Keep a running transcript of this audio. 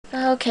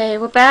Okay,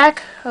 we're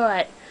back.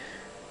 Alright.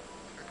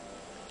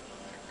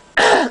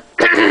 Dad,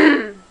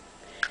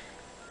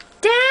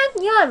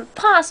 you're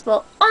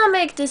impossible. I'll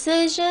make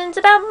decisions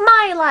about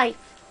my life.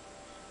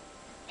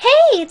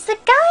 Hey, it's the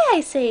guy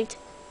I saved.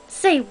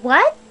 Say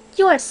what?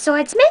 You're a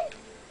swordsman?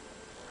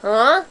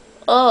 Huh?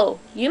 Oh,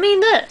 you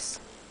mean this?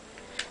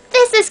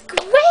 This is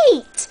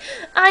great!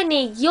 I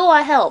need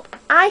your help.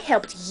 I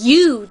helped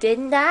you,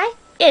 didn't I?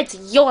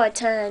 It's your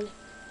turn.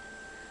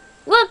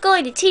 We're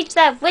going to teach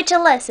that witch a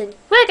lesson.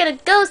 We're going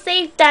to go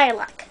save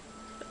Dialogue.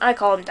 I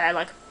call him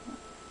Dialogue.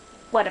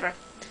 Whatever.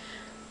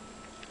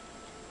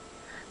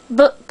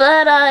 But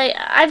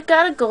I've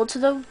got to go to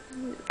the...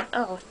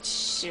 Oh,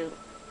 shoot.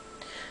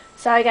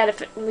 So I got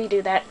to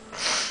redo that.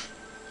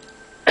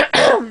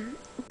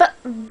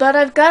 But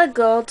I've got to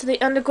go to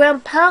the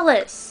underground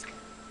palace.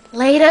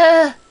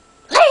 Later.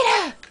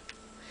 Later!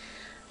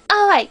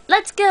 Alright,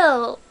 let's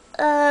go.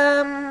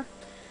 I'm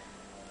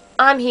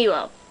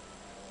Hero.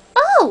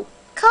 Oh,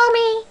 call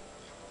me.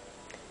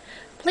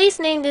 Please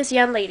name this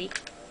young lady.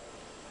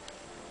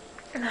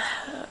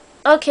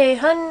 Okay,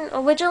 her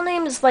original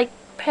name is like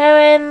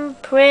Prim.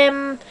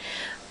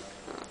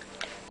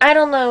 I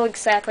don't know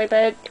exactly,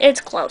 but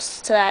it's close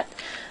to that.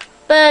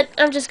 But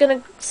I'm just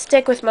gonna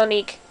stick with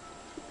Monique.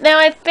 Now,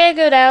 I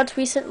figured out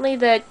recently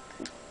that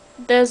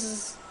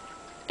there's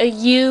a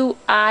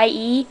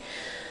U-I-E,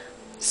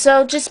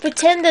 so just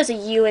pretend there's a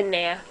U in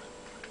there.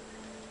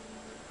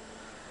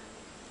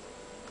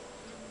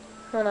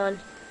 Hold on.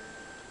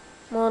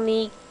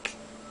 Monique.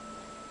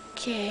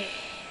 Okay.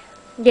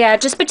 Yeah,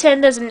 just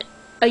pretend there's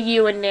a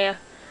U in there,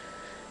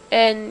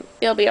 and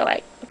it'll be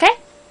alright, okay?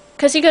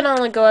 Because you can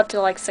only go up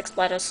to like 6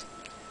 letters.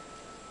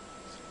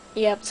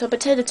 Yeah, so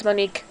pretend it's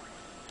Monique.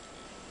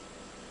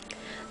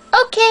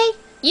 Okay,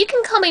 you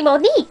can call me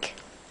Monique.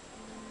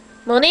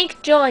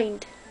 Monique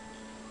joined.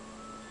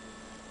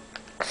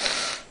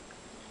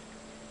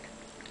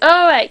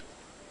 Alright.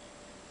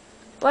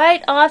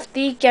 Right off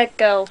the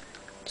get-go.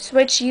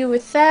 Switch you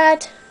with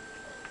that.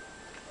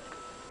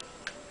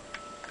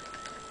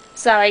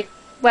 Sorry,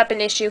 weapon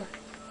issue.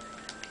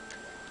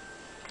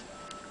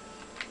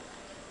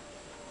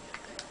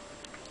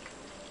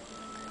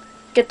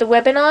 Get the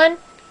weapon on.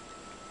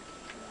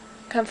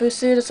 Kung Fu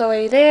suit is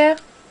already there.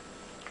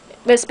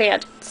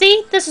 Wristband.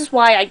 See, this is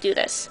why I do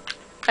this.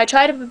 I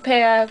try to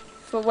prepare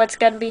for what's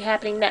going to be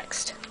happening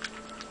next.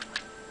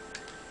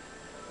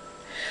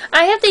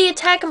 I have the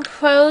attack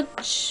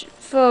approach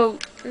for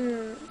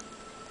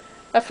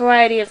a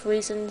variety of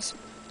reasons.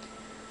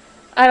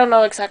 I don't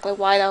know exactly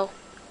why though.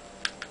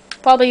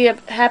 Probably a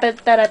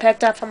habit that I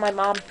picked up from my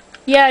mom.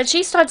 Yeah,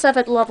 she starts off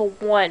at level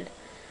 1.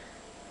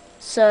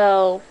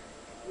 So,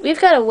 we've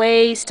got a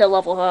ways to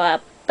level her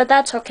up, but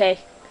that's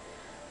okay.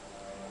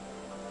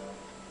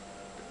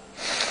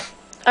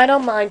 I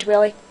don't mind,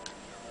 really.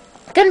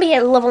 Gonna be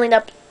leveling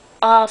up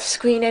off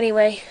screen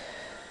anyway.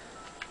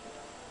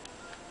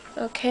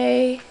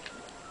 Okay.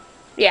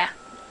 Yeah.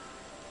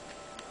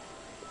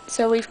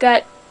 So we've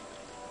got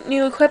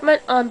new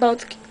equipment on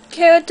both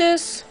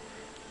characters.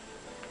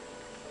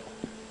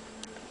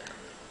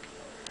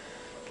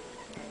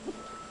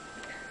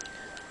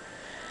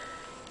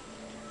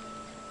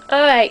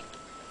 Alright.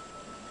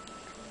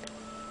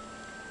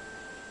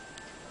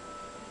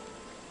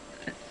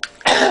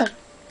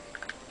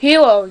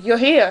 Hero, you're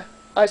here.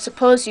 I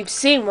suppose you've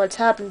seen what's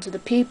happened to the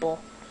people.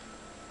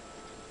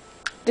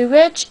 The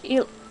rich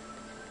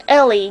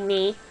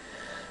Eleni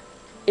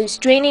is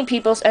draining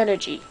people's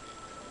energy.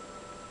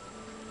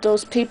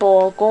 Those people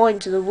are going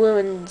to the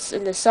ruins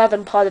in the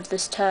southern part of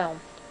this town.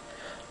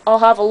 I'll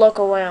have a look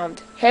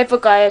around. Head for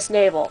Gaia's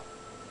navel.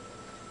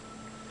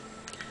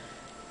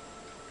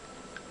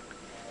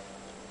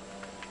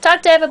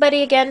 Talk to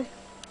everybody again.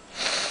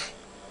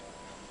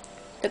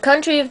 The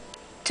country of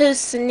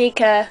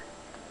Tesnica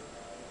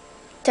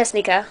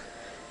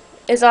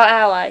is our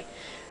ally,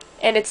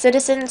 and its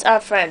citizens are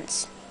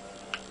friends.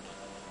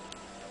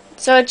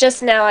 So it's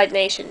just an allied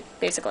nation,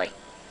 basically.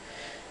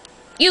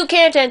 You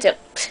can't enter.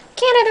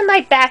 Can't enter my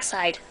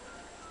backside.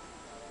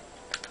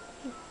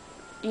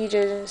 You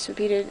just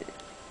repeated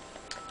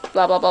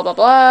blah blah blah blah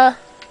blah.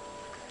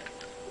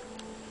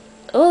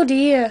 Oh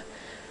dear.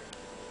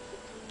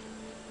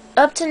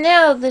 Up to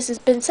now, this has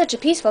been such a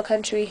peaceful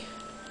country.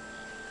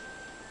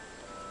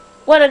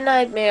 What a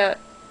nightmare.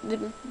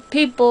 The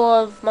people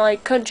of my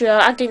country are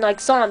acting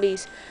like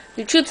zombies.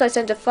 The troops I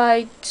sent to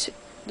fight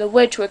the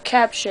witch were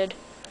captured.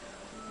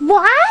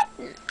 What?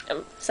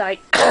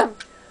 Sorry.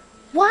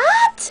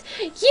 What?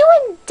 You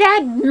and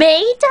Dad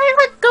made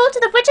Dialogue go to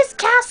the witch's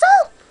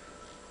castle?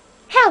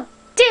 How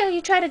dare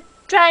you try to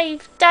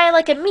drive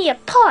Dialogue and me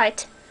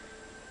apart?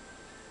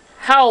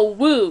 How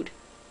rude.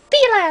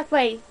 Be that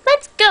way.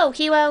 Let's go,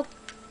 Hero.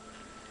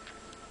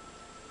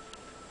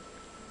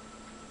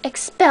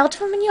 Expelled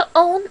from your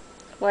own...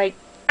 Wait.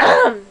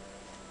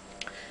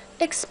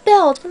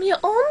 Expelled from your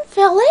own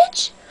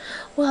village?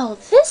 Well,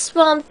 this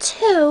one,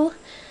 too,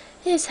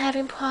 is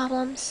having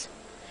problems.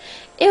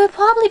 It would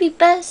probably be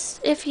best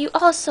if you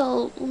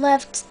also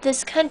left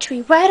this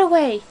country right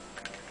away.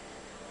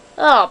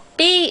 Oh,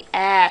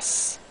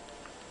 BS.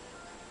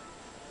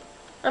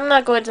 I'm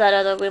not going to that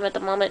other room at the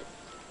moment.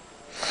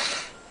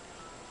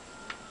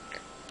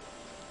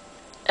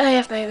 I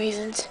have my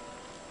reasons.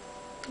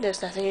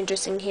 There's nothing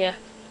interesting here.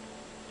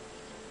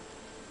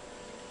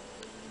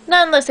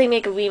 Not unless they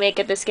make a remake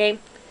of this game.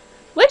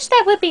 Which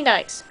that would be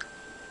nice.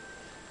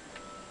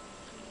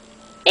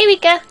 Hey,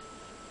 Rika.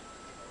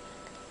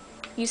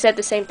 You said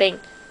the same thing.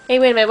 Hey,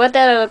 wait a minute. Where'd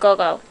that other girl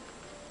go?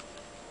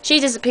 She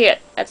disappeared.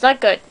 That's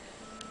not good.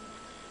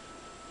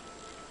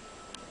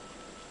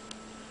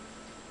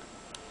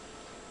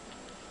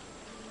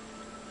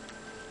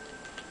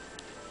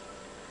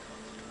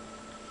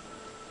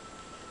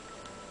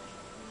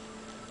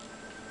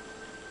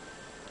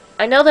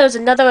 I know there was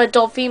another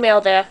adult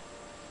female there.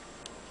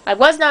 I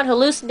was not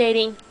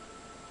hallucinating.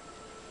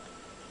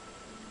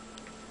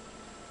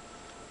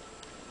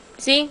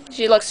 See?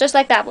 She looks just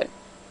like that one.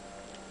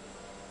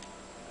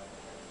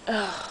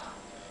 Oh,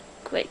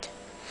 great.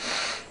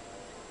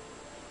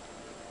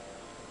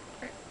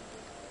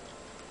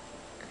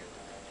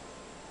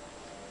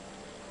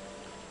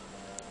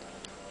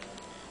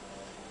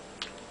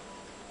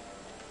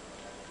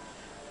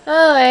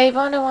 Alright,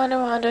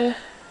 wander.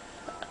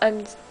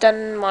 I'm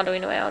done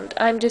wandering around.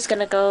 I'm just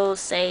gonna go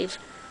save.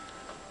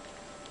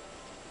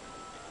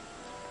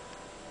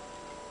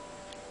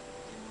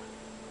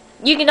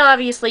 You can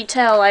obviously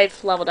tell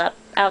I've leveled up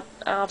out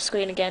off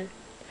screen again.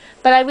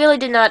 But I really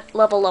did not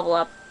level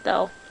up,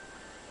 though.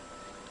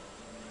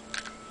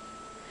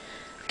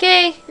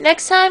 Okay,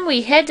 next time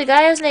we head to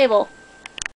Gaia's navel.